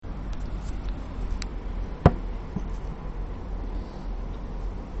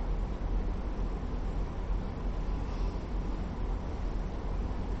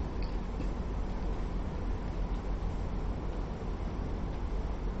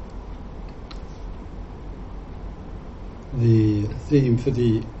The theme for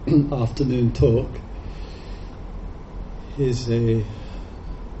the afternoon talk is a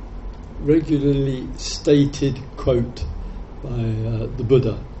regularly stated quote by the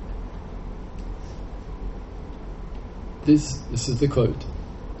Buddha. This is the quote.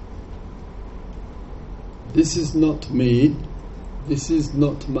 "This is not me, this is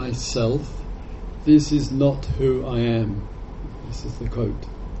not myself, this is not who I am." This is the quote.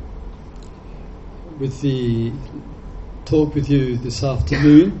 With the talk with you this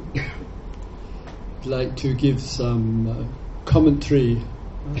afternoon, I'd like to give some commentary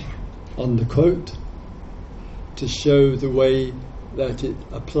on the quote to show the way that it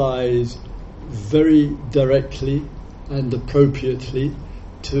applies very directly and appropriately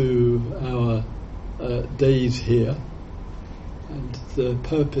to our days here, and the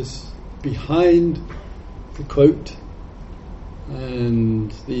purpose behind the quote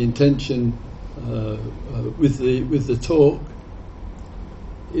and the intention with the talk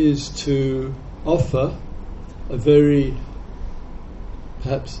is to offer a very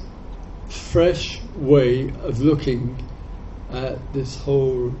perhaps fresh way of looking at this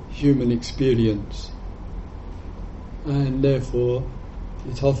whole human experience, and therefore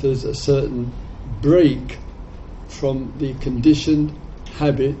it offers a certain break from the conditioned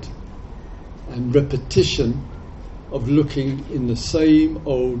habit and repetition of looking in the same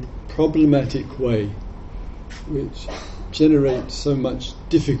old problematic way, which generates so much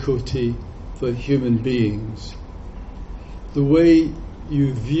difficulty for human beings. The way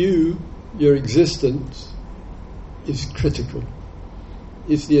you view your existence is critical,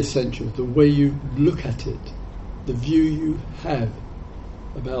 is the essential. The way you look at it, the view you have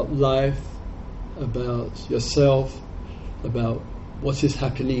about life, about yourself, about what is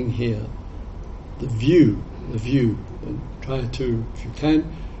happening here. The view, and try to, if you can,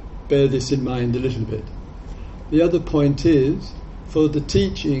 bear this in mind a little bit. The other point is, for the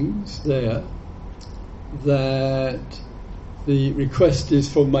teachings there, that the request is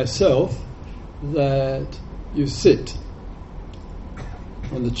from myself that you sit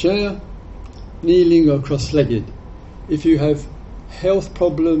on the chair, kneeling or cross-legged. If you have health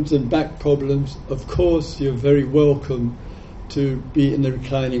problems and back problems, of course you're very welcome to be in the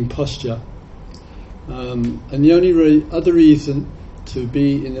reclining posture. And the only other reason to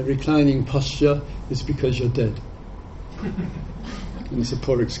be in a reclining posture is because you're dead. And it's a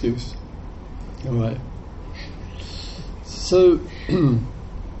poor excuse. All right. So,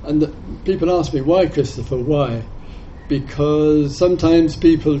 people ask me, why, Christopher, why? Because sometimes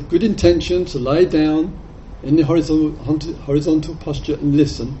people, good intentions, to lie down in the horizontal posture and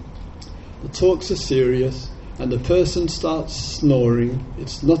listen. The talks are serious and the person starts snoring.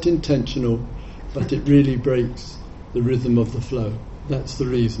 It's not intentional, but it really breaks the rhythm of the flow. That's the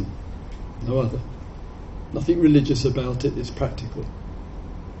reason. No other. Nothing religious about it, it's practical.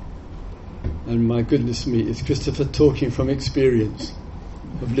 And my goodness me, it's Christopher talking from experience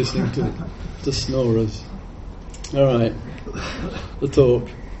of listening to snorers. All right, the talk.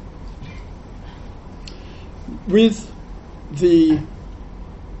 With the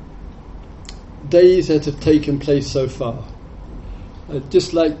days that have taken place so far, I'd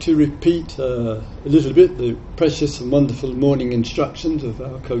just like to repeat a little bit the precious and wonderful morning instructions of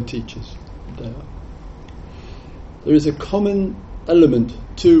our co-teachers. There is a common element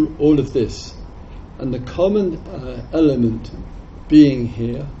to all of this, and the common element being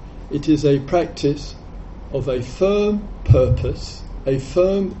here, it is a practice of a firm purpose, a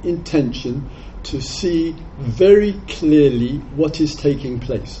firm intention to see very clearly what is taking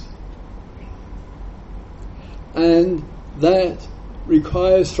place. And that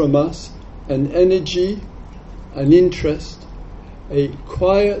requires from us an energy, an interest, a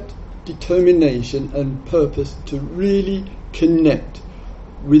quiet determination and purpose to really connect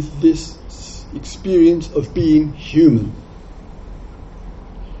with this experience of being human.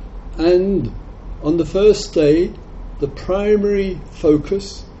 And on the first day, the primary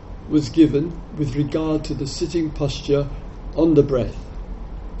focus was given with regard to the sitting posture on the breath.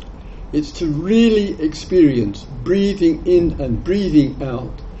 It's to really experience breathing in and breathing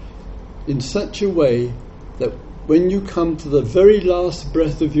out in such a way that when you come to the very last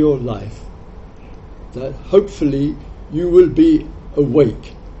breath of your life, that hopefully you will be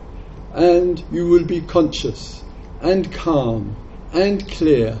awake and you will be conscious and calm and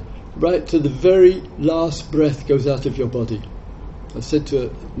clear right to the very last breath goes out of your body. I said to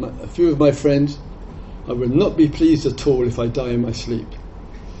a few of my friends, I will not be pleased at all if I die in my sleep.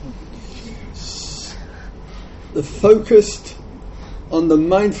 The focused on the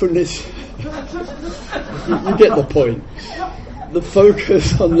mindfulness, you get the point. The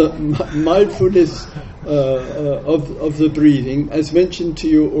focus on the mindfulness of the breathing, as mentioned to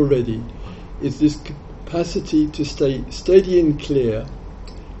you already, is this capacity to stay steady and clear,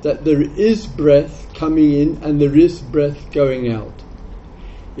 that there is breath coming in and there is breath going out.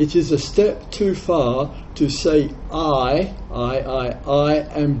 It is a step too far to say, I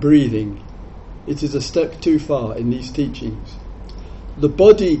am breathing. It is a step too far in these teachings. The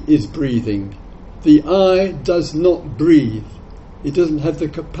body is breathing. The I does not breathe. It doesn't have the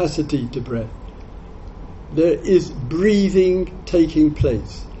capacity to breathe. There is breathing taking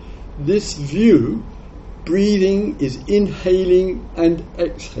place. This view, breathing is inhaling and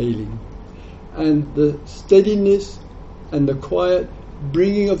exhaling. And the steadiness and the quiet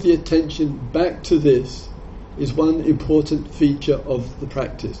bringing of the attention back to this is one important feature of the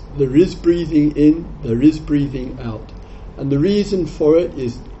practice. There is breathing in, there is breathing out. And the reason for it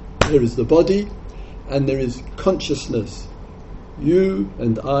is there is the body and there is consciousness. You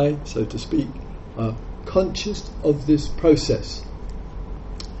and I, so to speak, are conscious of this process.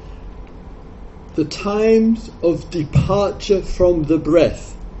 The times of departure from the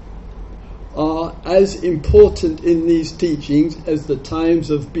breath are as important in these teachings as the times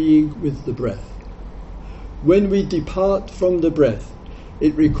of being with the breath. When we depart from the breath,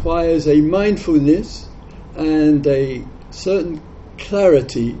 it requires a mindfulness and a certain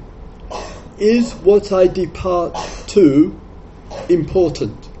clarity. Is what I depart to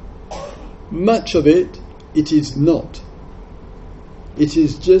important? Much of it is not. It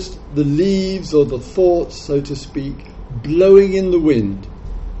is just the leaves or the thoughts, so to speak, blowing in the wind.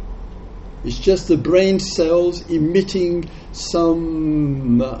 It's just the brain cells emitting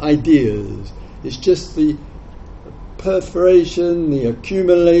some ideas. It's just the perforation, the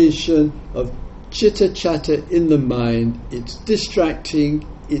accumulation of chitter-chatter in the mind. It's distracting,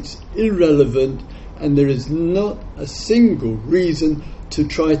 it's irrelevant, and there is not a single reason to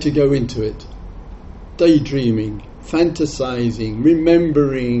try to go into it. Daydreaming, fantasizing,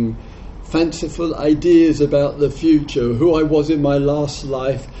 remembering, fanciful ideas about the future, who I was in my last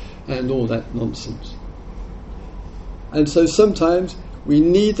life, and all that nonsense. And so sometimes we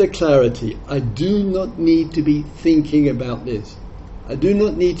need the clarity. I do not need to be thinking about this. I do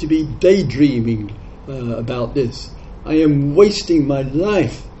not need to be daydreaming about this. I am wasting my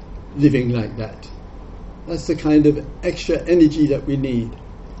life living like that. That's the kind of extra energy that we need,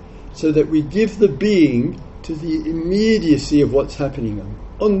 so that we give the being to the immediacy of what's happening.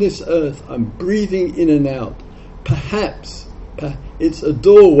 On this earth, I'm breathing in and out. Perhaps it's a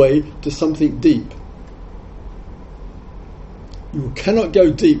doorway to something deep. You cannot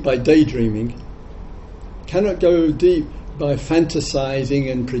go deep by daydreaming, cannot go deep by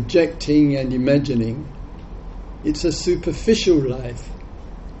fantasizing and projecting and imagining. It's a superficial life.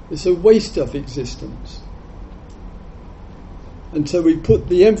 It's a waste of existence. And so we put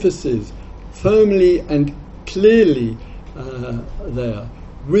the emphasis firmly and clearly there,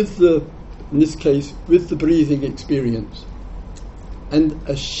 in this case, with the breathing experience. And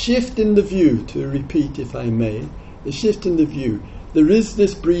a shift in the view, to repeat if I may, a shift in the view. There is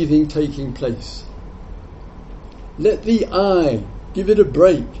this breathing taking place. Let the I, give it a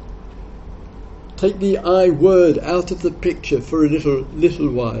break. Take the I word out of the picture for a little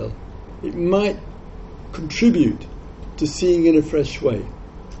while. It might contribute to seeing in a fresh way.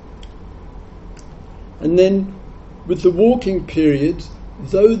 And then with the walking periods,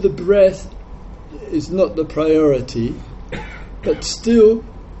 though the breath is not the priority, but still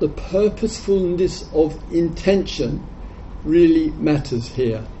the purposefulness of intention really matters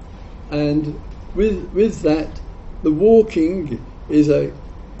here. And with that, the walking is a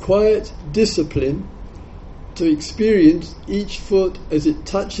quiet discipline to experience each foot as it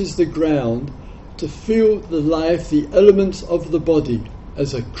touches the ground, to feel the life, the elements of the body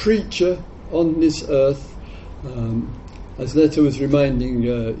as a creature on this earth. As Netta was reminding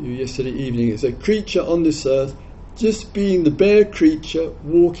you yesterday evening, as a creature on this earth, just being the bare creature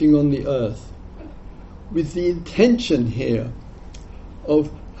walking on the earth, with the intention here of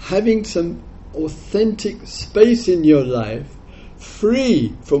having some authentic space in your life,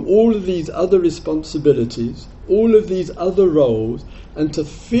 free from all of these other responsibilities, all of these other roles, and to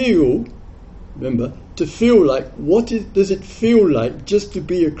feel, remember, to feel like, does it feel like just to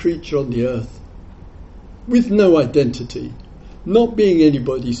be a creature on the earth, with no identity, not being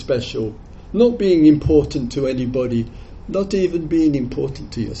anybody special, not being important to anybody, not even being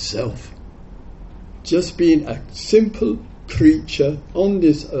important to yourself. Just being a simple creature on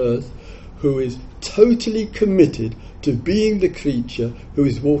this earth who is totally committed to being the creature who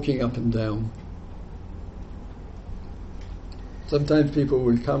is walking up and down. Sometimes people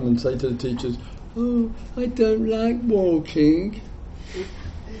will come and say to the teachers, "Oh, I don't like walking."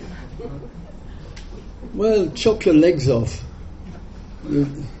 Well, chop your legs off.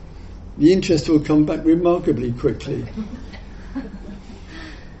 The interest will come back remarkably quickly.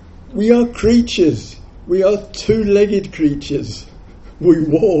 We are creatures. We are two-legged creatures. We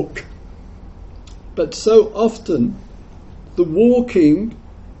walk. But so often, the walking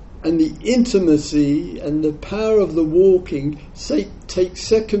and the intimacy and the power of the walking take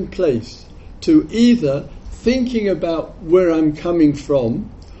second place to either thinking about where I'm coming from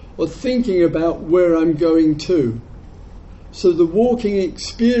or thinking about where I'm going to. So the walking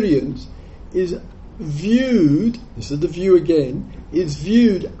experience is viewed, this is the view again, is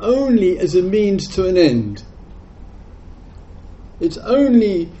viewed only as a means to an end. It's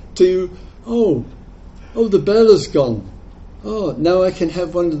only to, oh, the bell has gone. Oh, now I can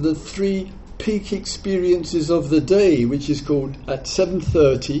have one of the 3 peak experiences of the day, which is called at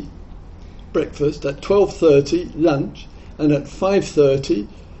 7:30, breakfast, at 12:30, lunch, and at 5:30,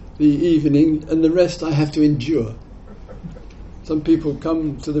 the evening, and the rest I have to endure. Some people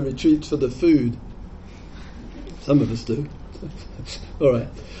come to the retreats for the food. Some of us do. All right.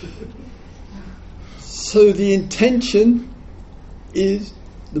 So the intention is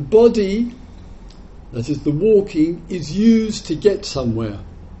the body, that is the walking, is used to get somewhere.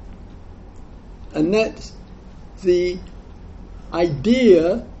 And that's the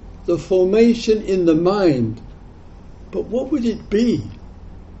idea, the formation in the mind. But what would it be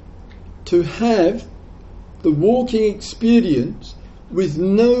to have the walking experience with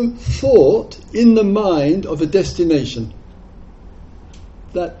no thought in the mind of a destination?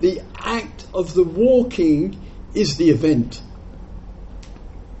 That the act of the walking is the event.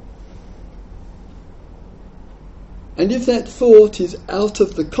 And if that thought is out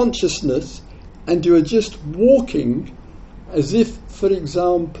of the consciousness and you are just walking as if, for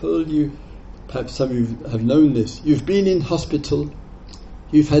example, perhaps some of you have known this, you've been in hospital,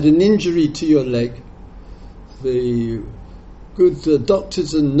 you've had an injury to your leg, the good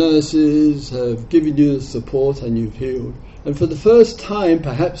doctors and nurses have given you the support and you've healed. And for the first time,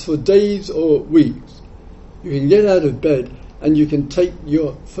 perhaps for days or weeks, you can get out of bed and you can take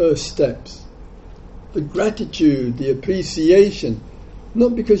your first steps. The gratitude, the appreciation,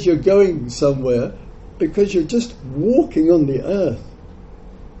 not because you're going somewhere, because you're just walking on the earth.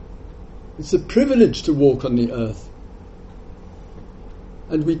 It's a privilege to walk on the earth.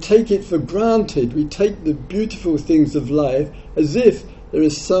 And we take it for granted. We take the beautiful things of life as if there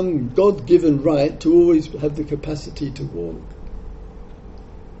is some God-given right to always have the capacity to walk.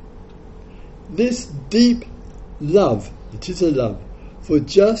 This deep love, it is a love, for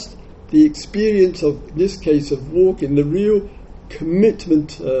just the experience of, in this case, of walking, the real commitment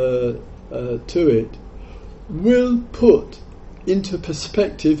to it, will put into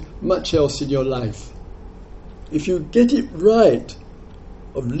perspective much else in your life. If you get it right,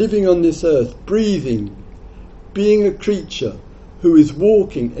 of living on this earth, breathing, being a creature who is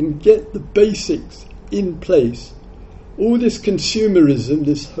walking, and get the basics in place, all this consumerism,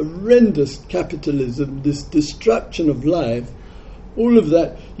 this horrendous capitalism, this destruction of life, all of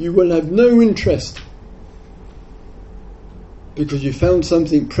that, you will have no interest because you found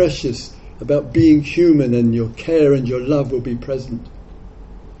something precious about being human, and your care and your love will be present.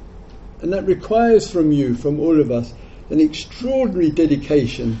 And that requires from you, from all of us, an extraordinary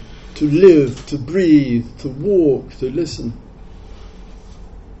dedication to live, to breathe, to walk, to listen.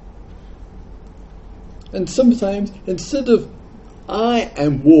 And sometimes, instead of I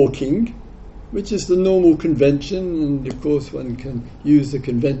am walking, which is the normal convention, and of course one can use the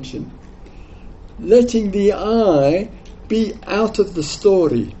convention, letting the I be out of the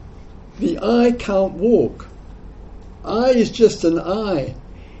story. The I can't walk. I is just an I.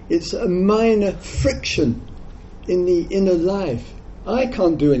 It's a minor friction in the inner life. I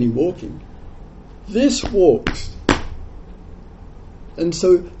can't do any walking. This walks. And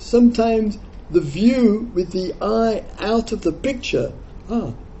so sometimes the view with the I out of the picture,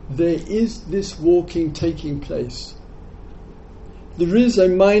 there is this walking taking place. There is a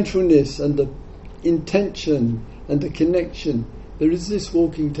mindfulness and the intention and the connection. There is this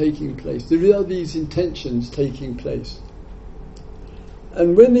walking taking place. There are these intentions taking place.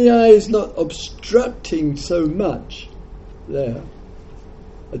 And when the eye is not obstructing so much there,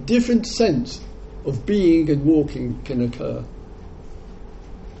 a different sense of being and walking can occur.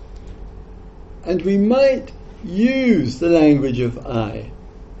 And we might use the language of I.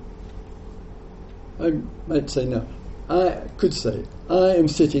 I might say now, I could say, I am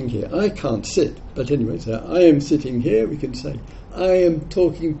sitting here. I can't sit, but anyway, so I am sitting here, we can say. I am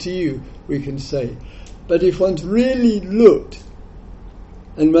talking to you, we can say. But if one's really looked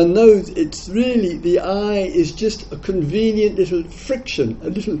And one knows it's really, the I is just a convenient little friction, a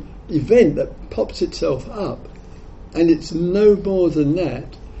little event that pops itself up, and it's no more than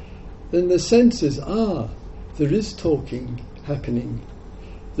that. Then the senses, there is talking happening,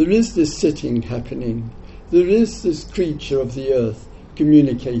 there is this sitting happening, there is this creature of the earth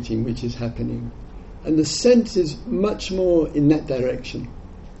communicating which is happening. And the sense is much more in that direction.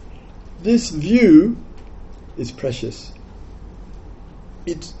 This view is precious.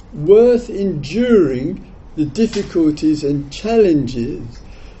 It's worth enduring the difficulties and challenges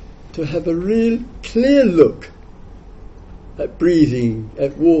to have a real clear look at breathing,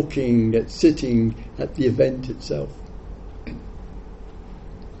 at walking, at sitting, at the event itself.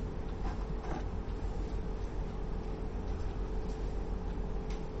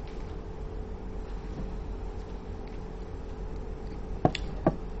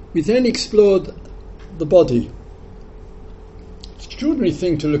 We then explored the body. Extraordinary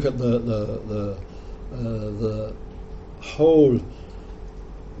thing to look at the whole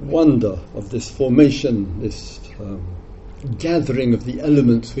wonder of this formation, this gathering of the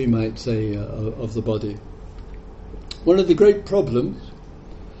elements, we might say, of the body. One of the great problems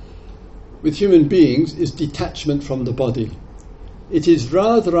with human beings is detachment from the body. It is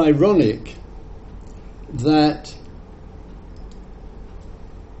rather ironic that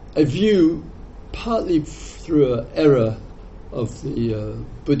a view, partly through an error of the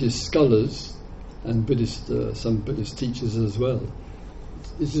Buddhist scholars and some Buddhist teachers as well,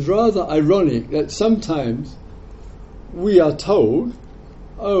 it is rather ironic that sometimes we are told,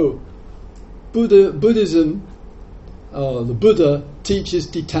 Buddhism, the Buddha teaches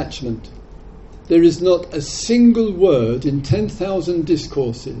detachment. There is not a single word in 10,000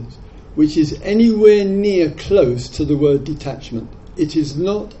 discourses which is anywhere near close to the word detachment. It is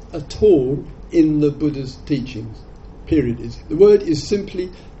not at all in the Buddha's teachings, period. The word is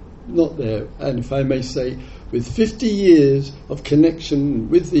simply not there. And if I may say, with 50 years of connection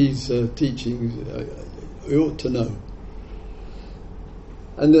with these teachings, we ought to know.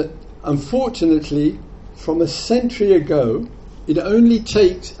 And that, unfortunately, from a century ago, it only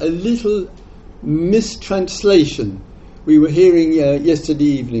takes a little mistranslation. We were hearing yesterday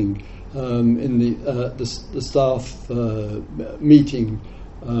evening in the staff meeting,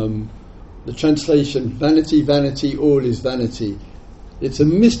 the translation, vanity, vanity, all is vanity. It's a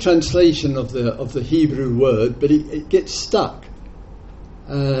mistranslation of the Hebrew word, but it gets stuck.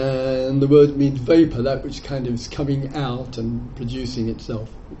 And the word means vapour, that which kind of is coming out and producing itself.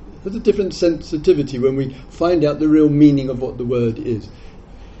 There's a different sensitivity when we find out the real meaning of what the word is.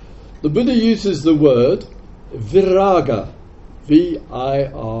 The Buddha uses the word viraga, V-I-R-A-G-A.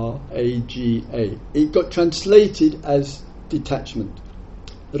 It got translated as detachment.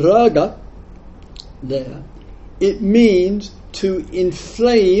 Raga, there, it means to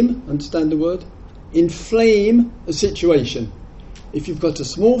inflame, understand the word? Inflame a situation. If you've got a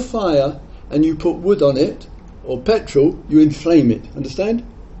small fire and you put wood on it, or petrol, you inflame it, understand?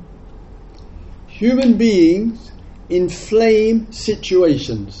 Human beings inflame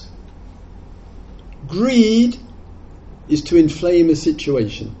situations. Greed is to inflame a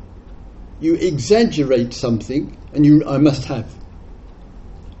situation. You exaggerate something and I must have.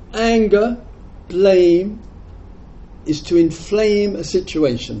 Anger, blame, is to inflame a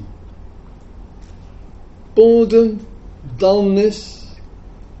situation. Boredom, dullness,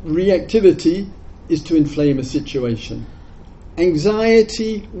 reactivity is to inflame a situation.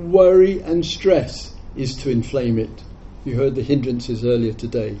 Anxiety, worry and stress is to inflame it. You heard the hindrances earlier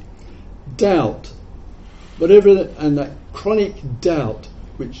today. Doubt, and that chronic doubt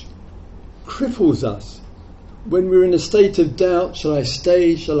which cripples us. When we're in a state of doubt, shall I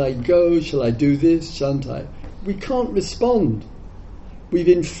stay, shall I go, shall I do this, shan't I? We can't respond. We've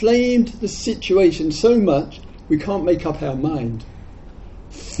inflamed the situation so much we can't make up our mind.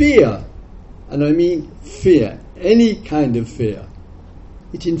 Fear, and I mean fear, any kind of fear,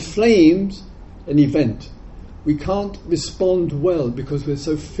 it inflames an event. We can't respond well because we're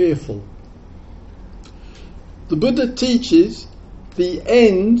so fearful. The Buddha teaches the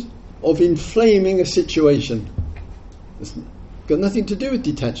end of inflaming a situation. It's got nothing to do with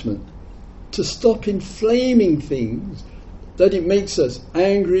detachment. To stop inflaming things that it makes us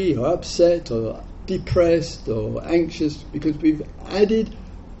angry or upset or depressed or anxious because we've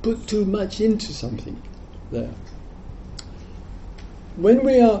put too much into something there. When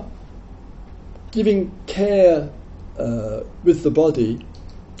we are giving care with the body,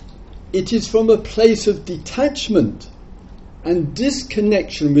 it is from a place of detachment and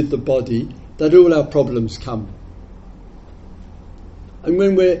disconnection with the body that all our problems come. And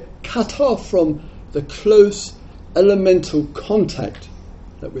when we're cut off from the close elemental contact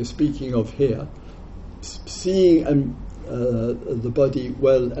that we're speaking of here, seeing the body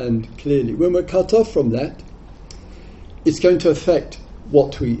well and clearly. When we're cut off from that, it's going to affect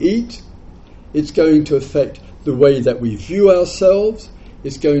what we eat, it's going to affect the way that we view ourselves,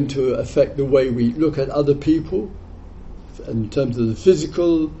 it's going to affect the way we look at other people in terms of the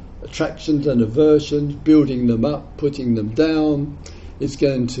physical attractions and aversions, building them up, putting them down. It's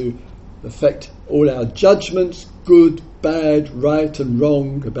going to affect all our judgments, good, bad, right and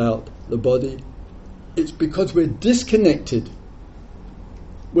wrong about the body. It's because we're disconnected.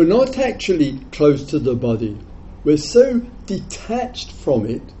 We're not actually close to the body. We're so detached from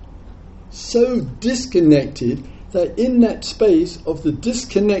it, so disconnected, that in that space of the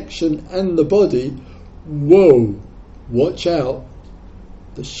disconnection and the body, whoa, watch out,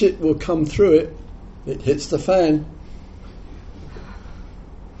 the shit will come through it, it hits the fan.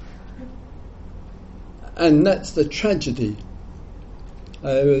 And that's the tragedy.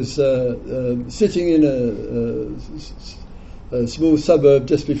 I was sitting in a small suburb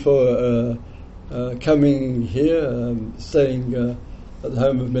just before coming here, staying at the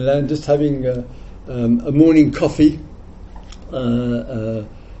home of Milan, just having a morning coffee there,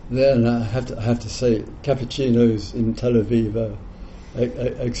 and I have to say, cappuccinos in Tel Aviv are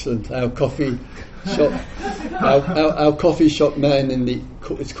excellent. Our coffee shop, our coffee shop man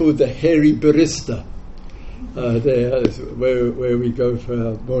it's called the Hairy Barista. There is where we go for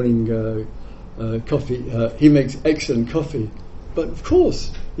our morning coffee. He makes excellent coffee, but of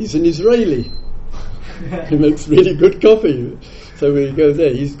course he's an Israeli. He makes really good coffee, so we go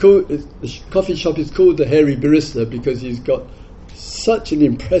there. The coffee shop is called the Hairy Barista because he's got such an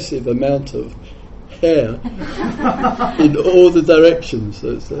impressive amount of hair in all the directions.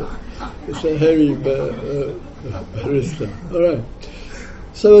 So it's a Hairy Barista. All right.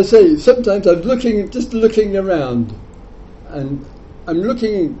 So I say, sometimes I'm looking around, and I'm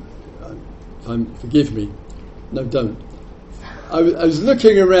looking. Forgive me. No, don't. I was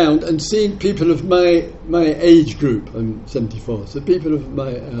looking around and seeing people of my age group. I'm 74, so people of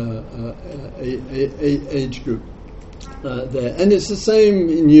my age group there, and it's the same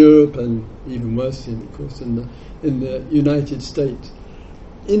in Europe, and even worse, of course, in the United States.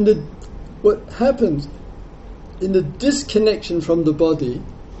 What happens in the disconnection from the body,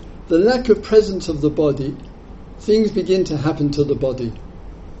 the lack of presence of the body, things begin to happen to the body.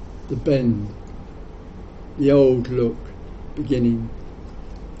 The bend, the old look beginning.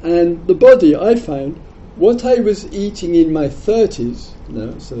 And the body, I found, what I was eating in my 30s,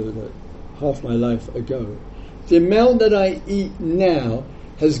 now, so like half my life ago, the amount that I eat now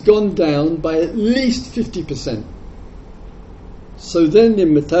has gone down by at least 50%. So then the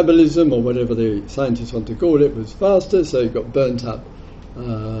metabolism, or whatever the scientists want to call it, was faster, so it got burnt up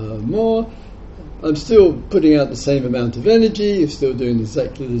more. I'm still putting out the same amount of energy, still doing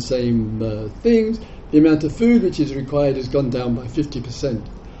exactly the same things. The amount of food which is required has gone down by 50%.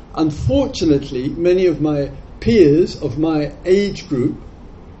 Unfortunately, many of my peers of my age group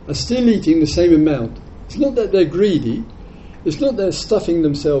are still eating the same amount. It's not that they're greedy, it's not they're stuffing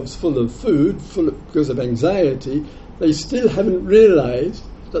themselves full of food because of anxiety. They still haven't realized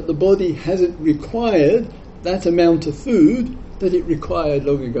that the body hasn't required that amount of food that it required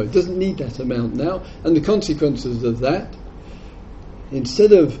long ago. It doesn't need that amount now, and the consequences of that,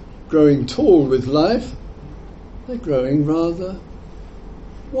 instead of growing tall with life, they're growing rather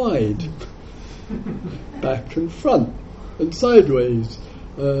wide, back and front and sideways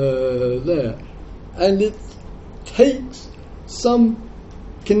there. And it takes some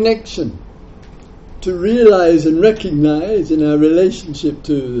connection to realize and recognize in our relationship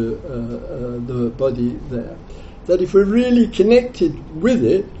to the body there, that if we're really connected with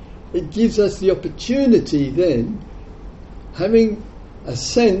it, it gives us the opportunity then, having a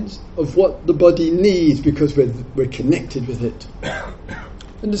sense of what the body needs because we're connected with it.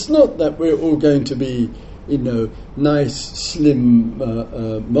 And it's not that we're all going to be, nice, slim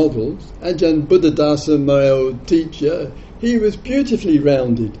models. Ajahn Buddhadasa, my old teacher, he was beautifully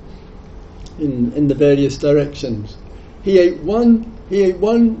rounded in the various directions. He ate one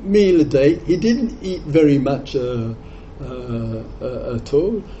meal a day. He didn't eat very much at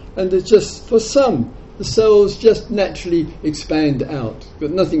all, and it's just, for some, the cells just naturally expand out.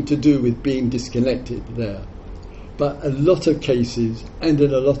 Got nothing to do with being disconnected there. But a lot of cases, and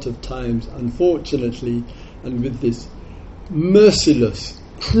in a lot of times, unfortunately, and with this merciless,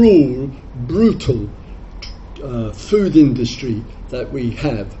 cruel, brutal food industry that we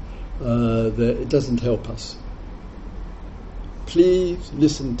have, it doesn't help us. Please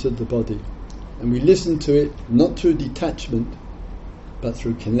listen to the body. And we listen to it not through detachment, but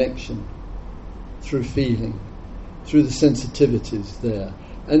through connection, through feeling, through the sensitivities there.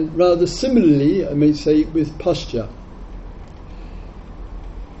 and rather similarly, I may say, with posture.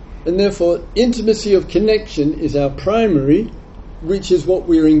 And therefore, intimacy of connection is our primary, which is what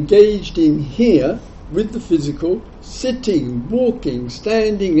we're engaged in here with the physical, sitting, walking,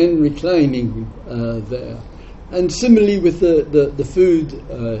 standing and reclining there. And similarly with the food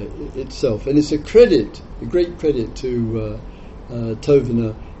itself. And it's a great credit to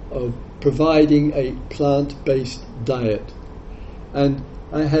Totnes of providing a plant-based diet. And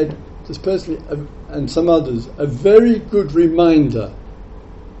I had, just personally, and some others, a very good reminder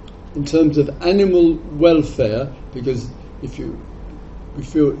in terms of animal welfare, because if we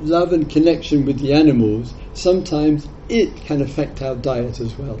feel love and connection with the animals, sometimes it can affect our diet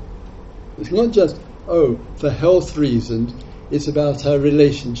as well. It's not just, for health reasons, it's about our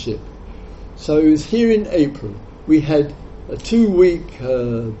relationship. So it was here in April, we had a 2-week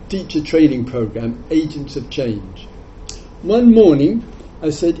teacher training program, Agents of Change. One morning, I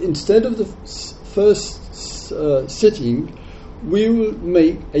said, instead of the first sitting, we will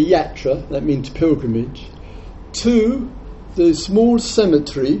make a yatra, that means pilgrimage, to the small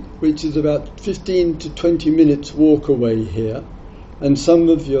cemetery, which is about 15 to 20 minutes walk away here, and some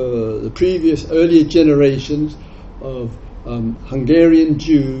of the previous earlier generations of Hungarian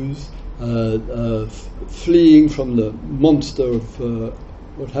Jews fleeing from the monster of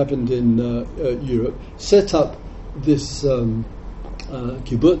what happened in Europe, set up this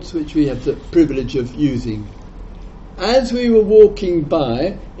kibbutz, which we have the privilege of using. As we were walking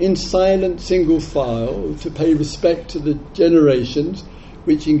by in silent single file to pay respect to the generations,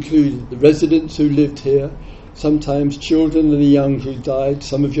 which included the residents who lived here, sometimes children and the young who died,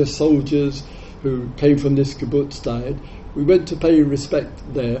 some of your soldiers who came from this kibbutz died, we went to pay respect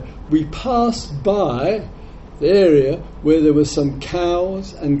there. We passed by the area where there were some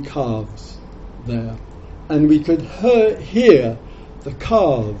cows and calves there, and we could hear the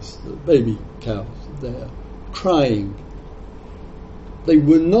calves, the baby cows there, crying. They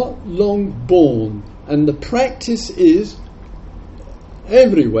were not long born, and the practice is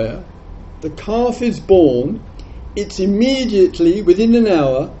everywhere. The calf is born, it's immediately, within an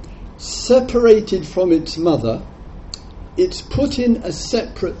hour, separated from its mother, it's put in a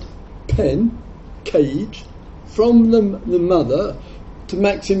separate cage from the mother to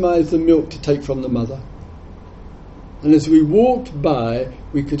maximise the milk to take from the mother. And as we walked by,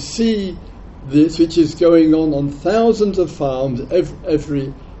 we could see this, which is going on thousands of farms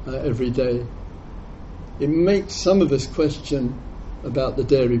every day. It makes some of us question about the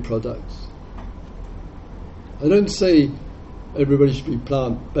dairy products. I don't say everybody should be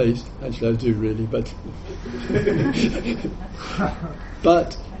plant-based. Actually, I do really, but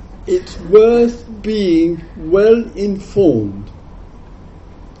it's worth being well informed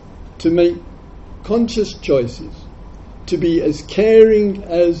to make conscious choices, to be as caring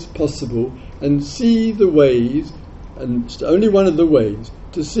as possible, and see the ways, and it's only one of the ways,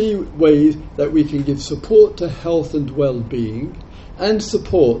 to see ways that we can give support to health and well-being, and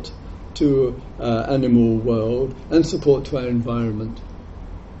support to animal world, and support to our environment.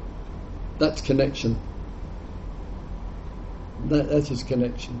 That's connection. That is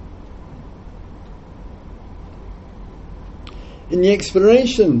connection. In the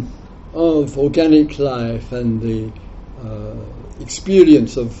exploration of organic life and the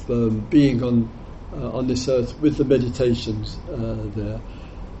experience of being on this earth with the meditations there,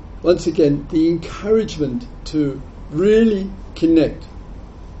 once again, the encouragement to really connect,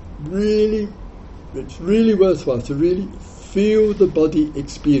 it's really worthwhile to really feel the body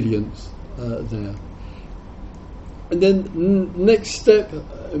experience there. And then next step,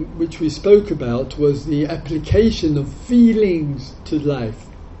 which we spoke about, was the application of feelings to life.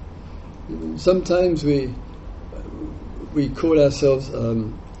 Sometimes we call ourselves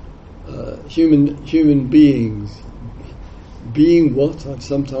human beings. Being what?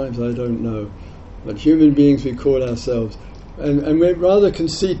 Sometimes I don't know. But human beings we call ourselves. And we're rather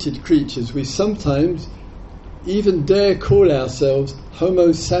conceited creatures. We sometimes even dare call ourselves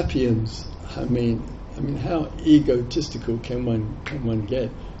Homo sapiens. I mean, how egotistical can one get?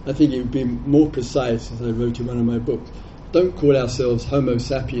 I think it would be more precise, as I wrote in one of my books. Don't call ourselves Homo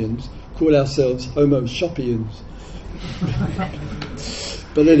sapiens. Call ourselves Homo shoppians.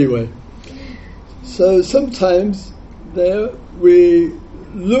 But anyway, so sometimes there we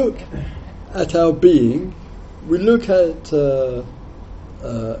look at our being. We look at,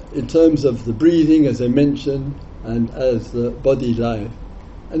 in terms of the breathing, as I mentioned, and as the body life.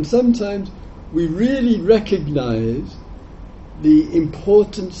 And sometimes we really recognize the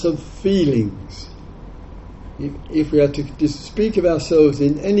importance of feelings. If we are to speak of ourselves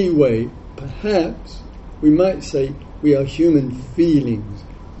in any way, perhaps we might say we are human feelings.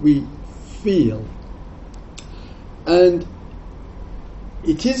 we feel. And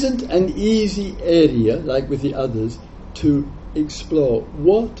it isn't an easy area, like with the others, to explore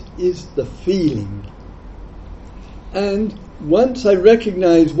what is the feeling. And once I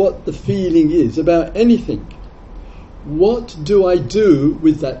recognize what the feeling is about anything, what do I do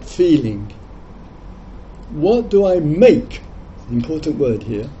with that feeling? What do I make? Important word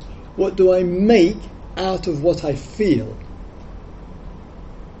here. What do I make out of what I feel?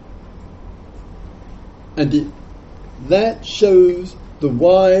 And that shows the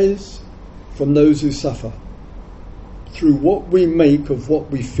wise from those who suffer, through what we make of what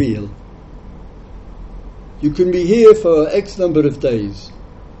we feel. You can be here for X number of days.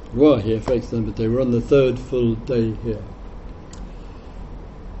 You are here for X number of days. We're on the third full day here.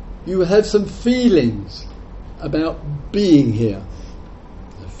 You have some feelings about being here.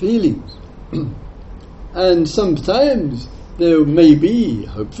 Feelings. And sometimes there may be,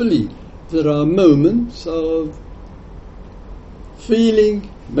 hopefully, there are moments of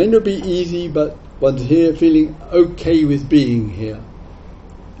feeling, may not be easy, but one's here feeling okay with being here.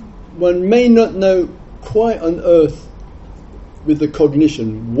 One may not know quite on earth with the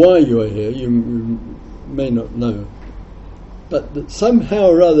cognition why you are here, you may not know. But that somehow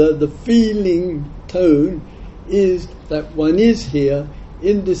or other the feeling tone is that one is here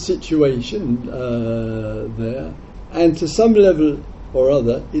in this situation there, and to some level or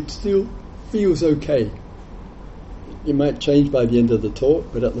other it still feels okay. It might change by the end of the talk,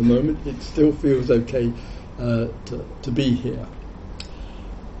 but at the moment it still feels okay to be here.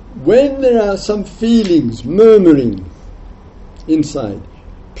 When there are some feelings murmuring inside,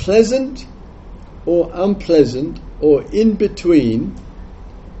 pleasant or unpleasant or in between,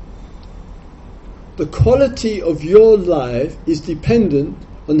 the quality of your life is dependent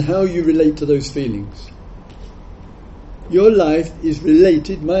on how you relate to those feelings. Your life is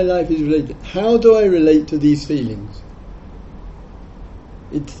related, my life is related. How do I relate to these feelings?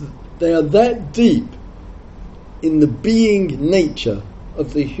 They are that deep in the being nature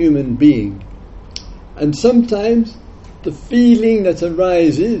of the human being. And sometimes the feeling that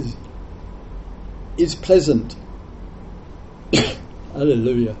arises is pleasant.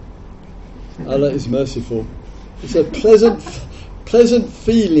 Hallelujah. Allah is merciful. It's a pleasant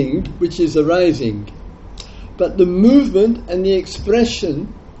feeling which is arising. But the movement and the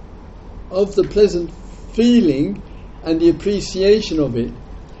expression of the pleasant feeling and the appreciation of it,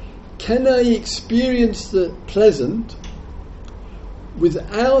 can I experience the pleasant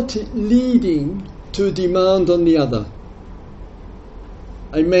without it leading to a demand on the other?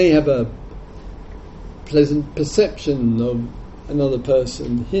 I may have a pleasant perception of another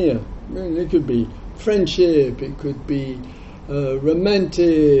person here. I mean, it could be friendship, it could be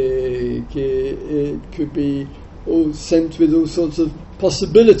romantic, it could be all sent with all sorts of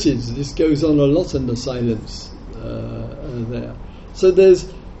possibilities. This goes on a lot in the silence there. So there's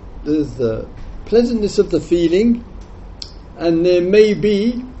the pleasantness of the feeling, and there may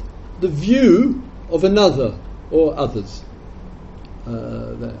be the view of another or others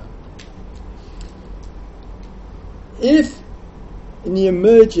there. If in the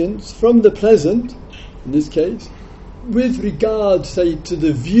emergence from the pleasant, in this case, with regard, say, to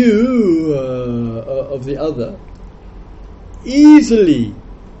the view of the other, easily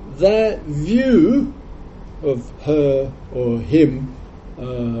that view of her or him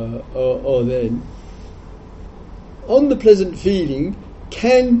or then on the pleasant feeling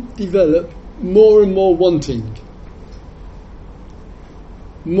can develop more and more wanting.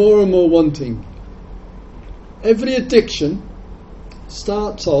 More and more wanting. Every addiction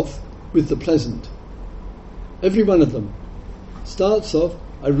starts off with the pleasant. Every one of them starts off,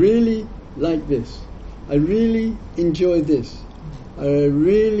 I really like this. I really enjoy this. I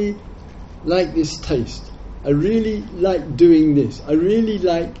really like this taste. I really like doing this. I really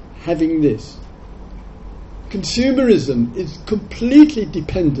like having this. Consumerism is completely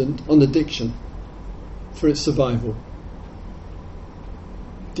dependent on addiction for its survival.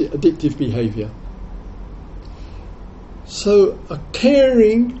 Addictive behaviour. So a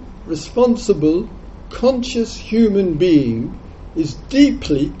caring, responsible, conscious human being is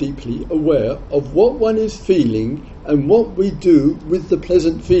deeply, deeply aware of what one is feeling and what we do with the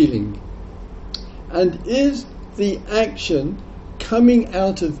pleasant feeling. And is the action coming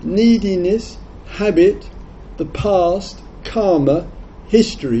out of neediness, habit, the past, karma,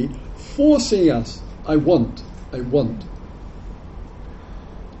 history, forcing us, I want.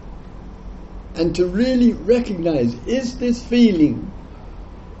 And to really recognize, is this feeling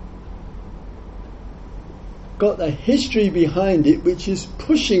got a history behind it which is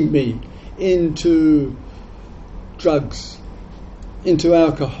pushing me into drugs, into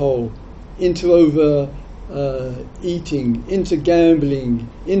alcohol, into eating, into gambling,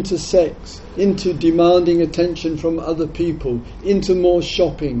 into sex, into demanding attention from other people, into more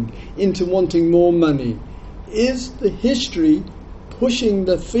shopping, into wanting more money? Is the history pushing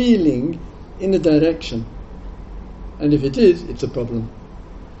the feeling in a direction? And if it is, it's a problem.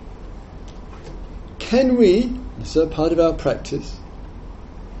 Can we, this is a part of our practice,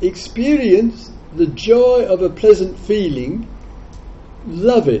 experience the joy of a pleasant feeling,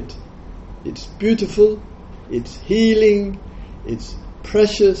 love it? It's beautiful, it's healing, it's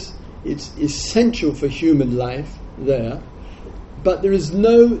precious, it's essential for human life there, but there is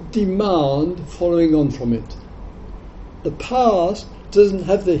no demand following on from it. The past doesn't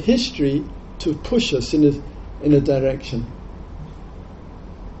have the history to push us in a direction.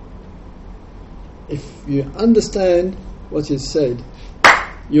 If you understand what is said,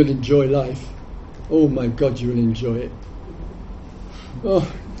 you'll enjoy life. Oh my God, you will enjoy it.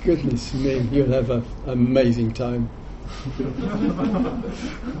 Oh, goodness me, you'll have an amazing time.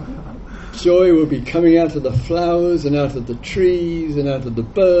 Joy will be coming out of the flowers and out of the trees and out of the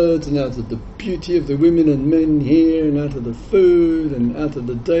birds and out of the beauty of the women and men here and out of the food and out of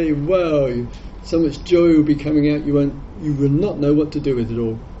the day. Wow, so much joy will be coming out, you will not know what to do with it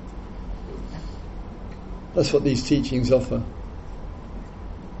all. That's what these teachings offer.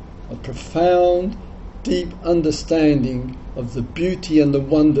 A profound, deep understanding of the beauty and the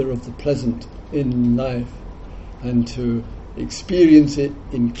wonder of the pleasant in life, and to experience it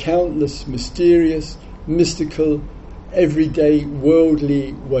in countless mysterious, mystical, everyday,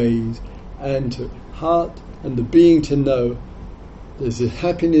 worldly ways, and to heart and the being to know there's this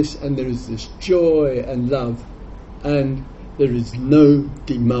happiness and there is this joy and love, and there is no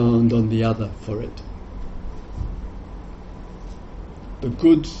demand on the other for it. The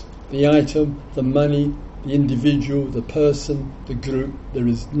goods, the item, the money, the individual, the person, the group, there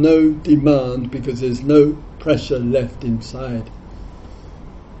is no demand because there's no pressure left inside.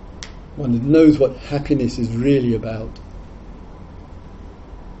 One knows what happiness is really about.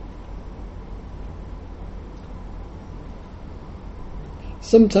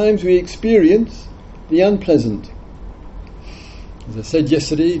 Sometimes we experience the unpleasant. As I said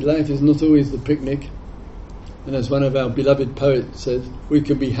yesterday, life is not always the picnic. And as one of our beloved poets says, we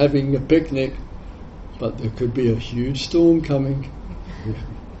could be having a picnic, but there could be a huge storm coming.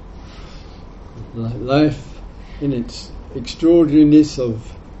 Life, in its extraordinariness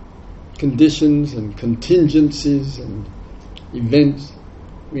of conditions and contingencies and events,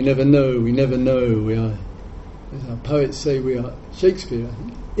 we never know. We are, as our poets say, we are Shakespeare,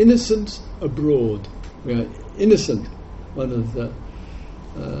 innocents abroad. We are innocent. One of the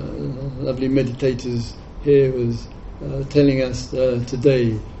lovely meditators here was telling us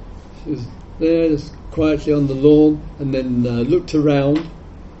today. She was there just quietly on the lawn and then looked around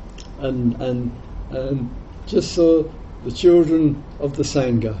and just saw the children of the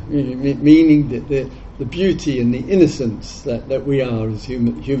Sangha, meaning that the beauty and the innocence that we are as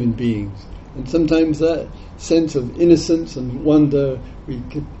human beings. And sometimes that sense of innocence and wonder, we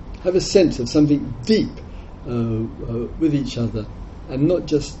could have a sense of something deep with each other, and not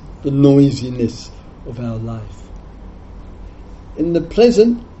just the noisiness of our life. In the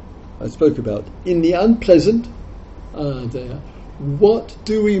pleasant, I spoke about. In the unpleasant, what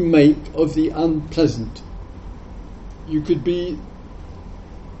do we make of the unpleasant? You could be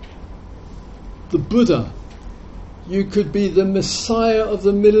the Buddha. You could be the Messiah of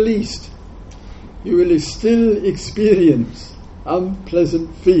the Middle East. You will still experience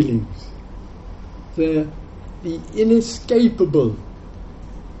unpleasant feelings. They're the inescapable.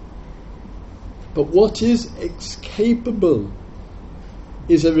 But what is escapable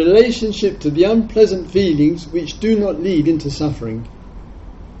is a relationship to the unpleasant feelings which do not lead into suffering.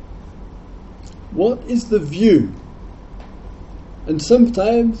 What is the view? And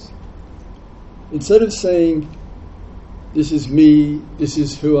sometimes, instead of saying, this is me, this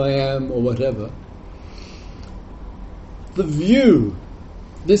is who I am, or whatever, the view,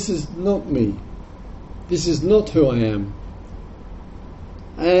 this is not me, this is not who I am.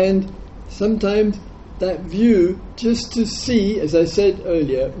 And sometimes that view, just to see, as I said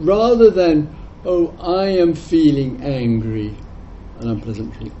earlier, rather than, oh, I am feeling angry, an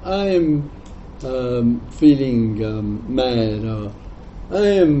unpleasant feeling, I am feeling mad, or I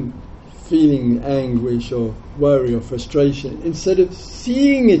am feeling anguish or worry or frustration, instead of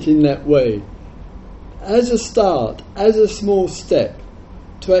seeing it in that way, as a start, as a small step,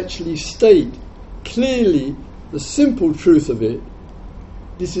 to actually state clearly the simple truth of it.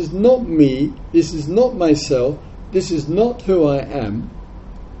 This is not me, this is not myself, this is not who I am.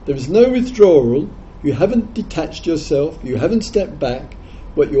 There is no withdrawal, You haven't detached yourself, you haven't stepped back.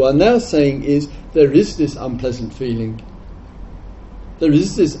 What you are now saying is, there is this unpleasant feeling. There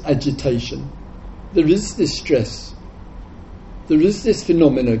is this agitation. There is this stress. There is this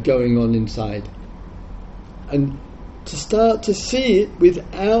phenomena going on inside. And to start to see it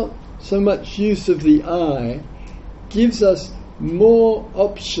without so much use of the I gives us more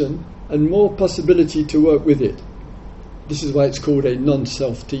option and more possibility to work with it. This is why it's called a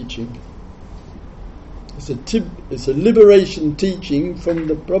non-self teaching. It's a liberation teaching from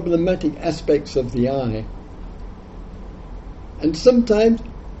the problematic aspects of the I. And sometimes,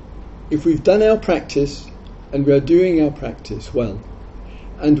 if we've done our practice, and we are doing our practice well,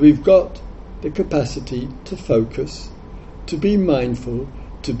 and we've got the capacity to focus, to be mindful,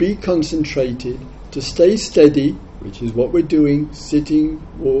 to be concentrated, to stay steady, which is what we're doing, sitting,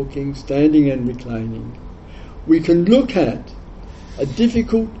 walking, standing and reclining, we can look at a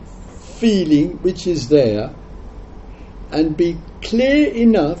difficult feeling which is there and be clear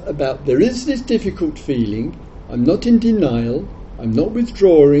enough about there is this difficult feeling. I'm not in denial, I'm not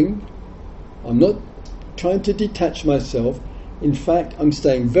withdrawing, I'm not trying to detach myself. In fact, I'm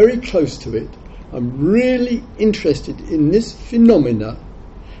staying very close to it. I'm really interested in this phenomena,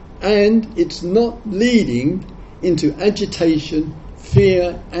 and it's not leading into agitation,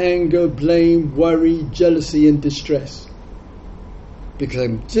 fear, anger, blame, worry, jealousy and distress. Because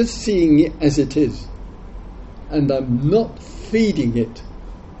I'm just seeing it as it is, and I'm not feeding it.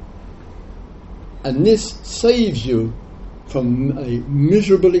 And this saves you from a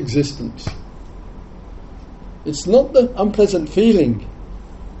miserable existence. It's not the unpleasant feeling.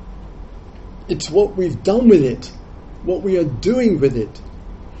 It's what we've done with it, what we are doing with it.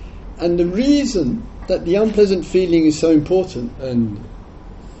 And the reason that the unpleasant feeling is so important, and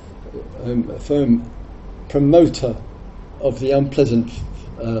I'm a firm promoter of the unpleasant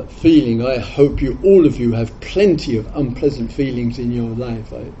feeling. I hope all of you have plenty of unpleasant feelings in your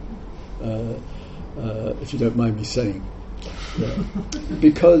life, if you don't mind me saying.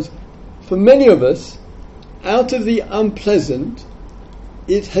 Because for many of us, out of the unpleasant,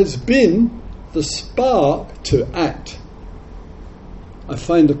 it has been the spark to act. I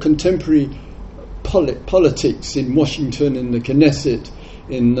find the contemporary politics in Washington and the Knesset,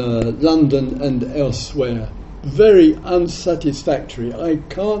 in London and elsewhere, very unsatisfactory. I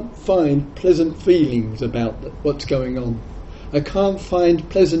can't find pleasant feelings about what's going on. I can't find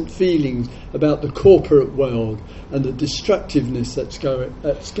pleasant feelings about the corporate world and the destructiveness that's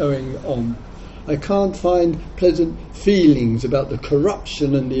going on. I can't find pleasant feelings about the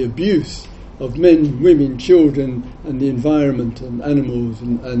corruption and the abuse of men, women, children and the environment and animals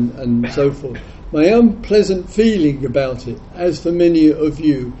and so forth. My unpleasant feeling about it, as for many of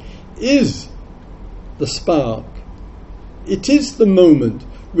you, is the spark. It is the moment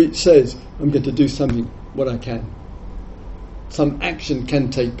which says, I'm going to do something, what I can. Some action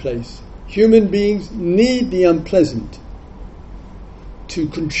can take place. Human beings need the unpleasant to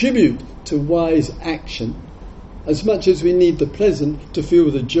contribute to wise action, as much as we need the pleasant to feel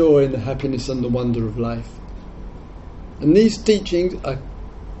the joy and the happiness and the wonder of life. And these teachings are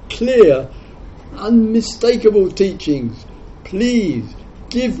clear, unmistakable teachings. Please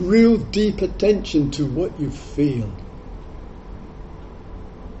give real deep attention to what you feel.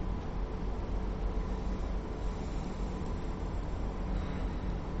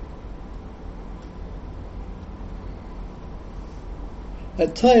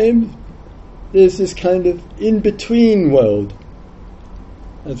 At times, there's this kind of in-between world,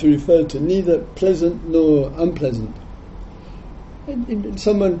 as we refer to, neither pleasant nor unpleasant. And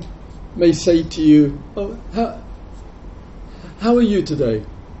someone may say to you, "Oh, how are you today?"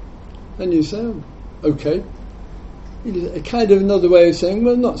 And you say, "Oh, okay." It is a kind of another way of saying,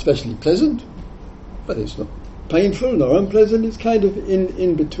 well, not especially pleasant, but it's not painful nor unpleasant. It's kind of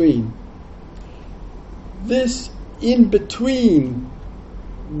in between. This in between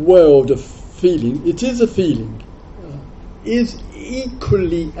world of feeling, it is a feeling, is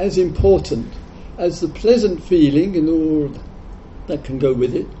equally as important as the pleasant feeling and all that can go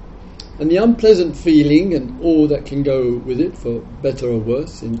with it, and the unpleasant feeling and all that can go with it, for better or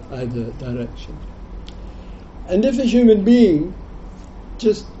worse, in either direction. And if a human being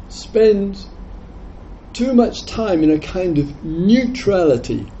just spends too much time in a kind of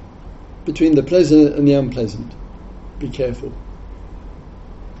neutrality between the pleasant and the unpleasant, be careful.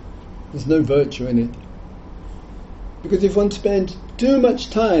 There's no virtue in it. Because if one spends too much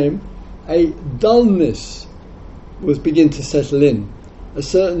time, a dullness will begin to settle in, a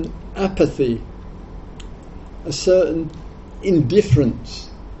certain apathy, a certain indifference.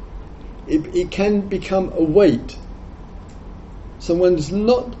 It can become a weight. So one's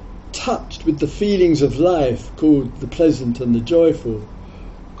not touched with the feelings of life, called the pleasant and the joyful,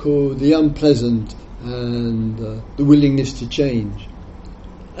 called the unpleasant and the willingness to change.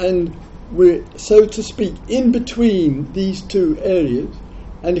 And we're, so to speak, in between these two areas,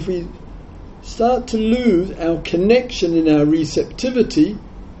 and if we start to lose our connection and our receptivity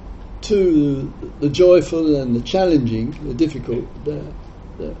to the joyful and the challenging, the difficult,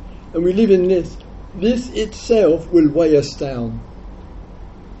 and we live in this itself will weigh us down,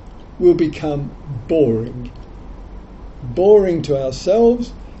 will become boring. Boring to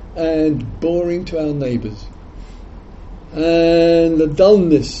ourselves and boring to our neighbours. And the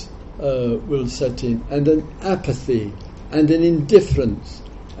dullness will set in, and an apathy and an indifference,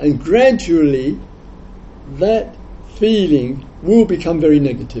 and gradually that feeling will become very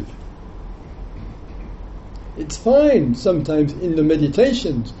negative. It's fine sometimes in the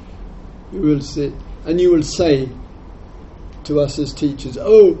meditations. You will sit and you will say to us as teachers,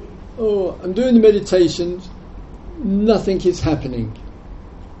 oh, I'm doing the meditations, nothing is happening.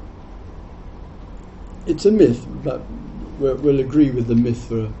 It's a myth, but we'll agree with the myth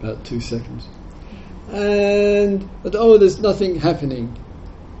for about 2 seconds. But there's nothing happening.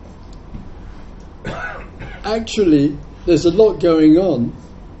 Actually, there's a lot going on,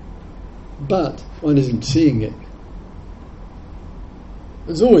 but one isn't seeing it.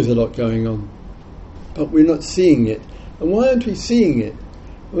 There's always a lot going on, but we're not seeing it. And why aren't we seeing it?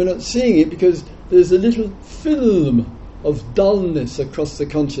 We're not seeing it because there's a little film of dullness across the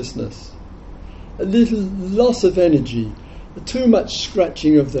consciousness, a little loss of energy, too much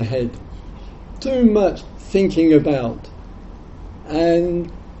scratching of the head, too much thinking about,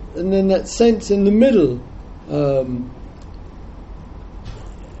 and then that sense in the middle,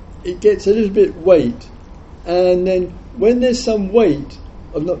 it gets a little bit weight, and then when there's some weight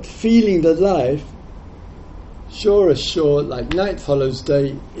of not feeling the life, sure as sure, like night follows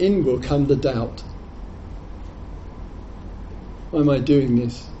day, in will come the doubt. Why am I doing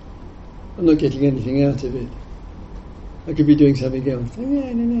this? I'm not getting anything out of it. I could be doing something else.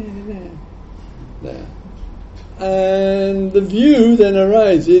 There. And the view then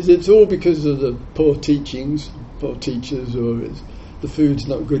arises, it's all because of the poor teachings, poor teachers, or the food's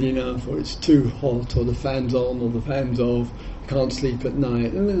not good enough, or it's too hot, or the fan's on, or the fan's off, can't sleep at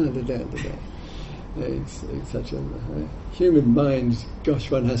night. It's such a human mind. Gosh,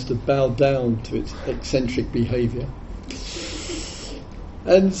 one has to bow down to its eccentric behaviour.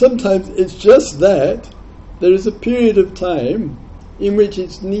 And sometimes it's just that there is a period of time in which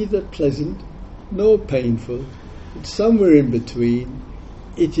it's neither pleasant nor painful. It's somewhere in between.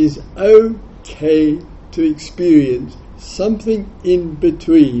 It is okay to experience something in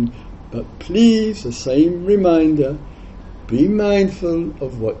between, but please, the same reminder, be mindful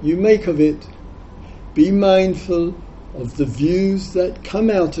of what you make of it. Be mindful of the views that come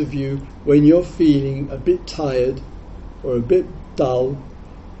out of you when you're feeling a bit tired or a bit dull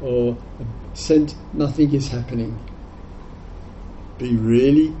or sense nothing is happening. Be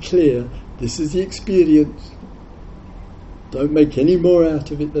really clear, this is the experience. Don't make any more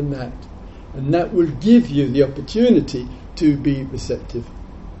out of it than that. And that will give you the opportunity to be receptive.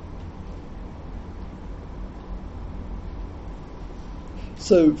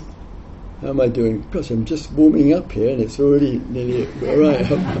 So, how am I doing? Gosh, I'm just warming up here and it's already nearly... All right,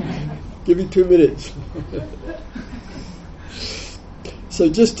 give me 2 minutes. So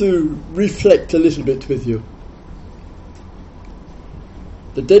just to reflect a little bit with you.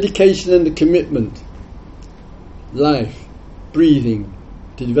 The dedication and the commitment, life, breathing,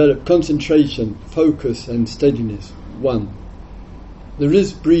 to develop concentration, focus and steadiness. 1. There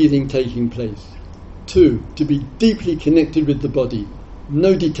is breathing taking place. 2. To be deeply connected with the body,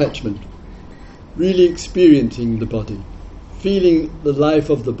 no detachment. Really experiencing the body, feeling the life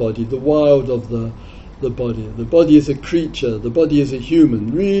of the body, the wild of the body. The body is a creature, the body is a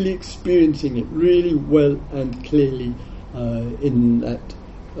human, really experiencing it really well and clearly in that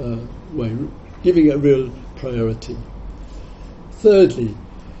way, giving it a real priority. Thirdly,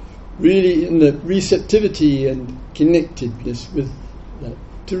 really in the receptivity and connectedness with that,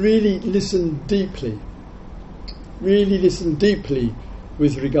 to really listen deeply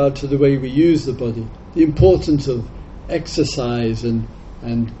with regard to the way we use the body, the importance of exercise and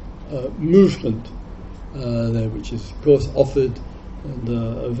movement there, which is of course offered and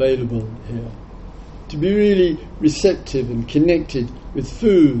available here. To be really receptive and connected with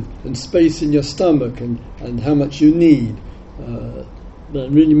food and space in your stomach and how much you need, and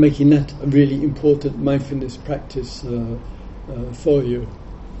really making that a really important mindfulness practice for you.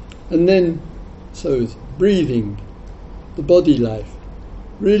 And then, so it's breathing, the body life,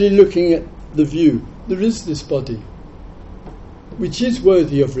 really looking at the view. There is this body. which is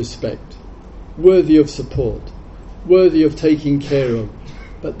worthy of respect, worthy of support, worthy of taking care of.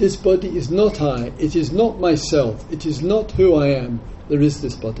 But this body is not I, it is not myself, it is not who I am. There is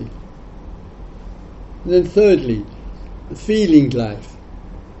this body. And then thirdly, the feeling life.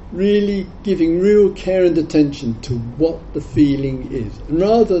 Really giving real care and attention to what the feeling is. And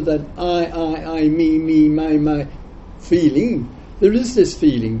rather than I, me, my feeling, there is this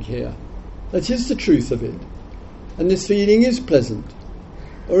feeling here. That is the truth of it. And this feeling is pleasant,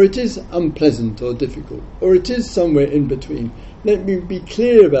 or it is unpleasant or difficult, or it is somewhere in between. Let me be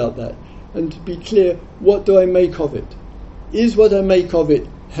clear about that, and to be clear, what do I make of it? Is what I make of it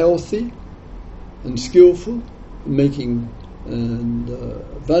healthy and skillful, making and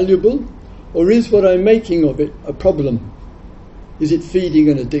valuable, or is what I'm making of it a problem? Is it feeding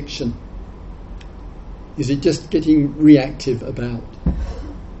an addiction? Is it just getting reactive about?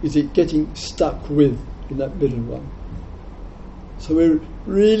 Is it getting stuck with in that middle one? So we're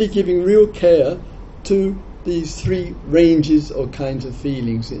really giving real care to these three ranges or kinds of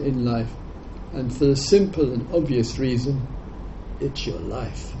feelings in life, and for the simple and obvious reason, it's your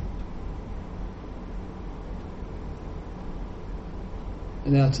life.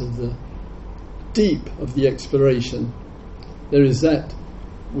 And out of the deep of the exploration, there is that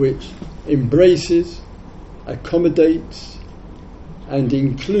which embraces, accommodates, and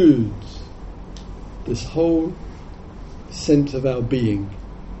includes this whole sense of our being.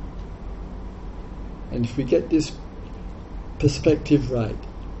 And if we get this perspective right,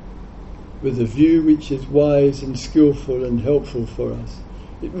 with a view which is wise and skillful and helpful for us,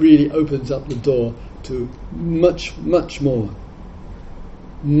 it really opens up the door to much, much more.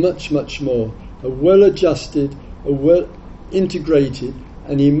 Much, much more. A well-adjusted, a well-integrated,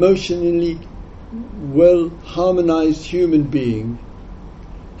 and emotionally well-harmonized human being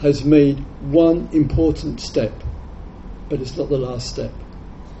has made one important step, but it's not the last step.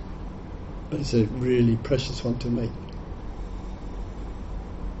 But it's a really precious one to make.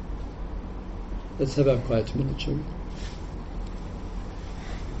 Let's have our quiet minute, shall we?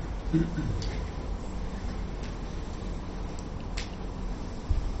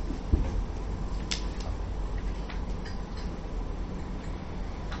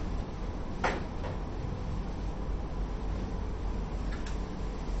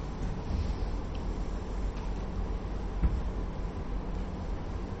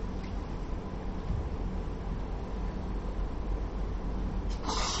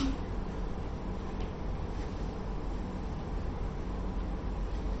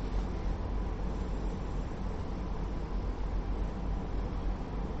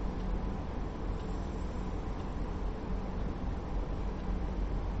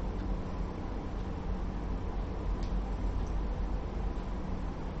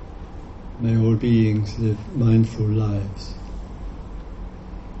 May all beings live mindful lives.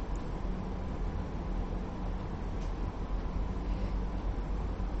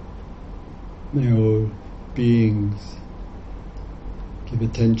 May all beings give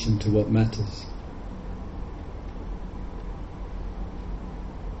attention to what matters.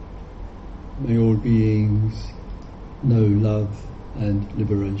 May all beings know love and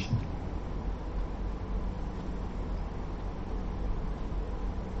liberation.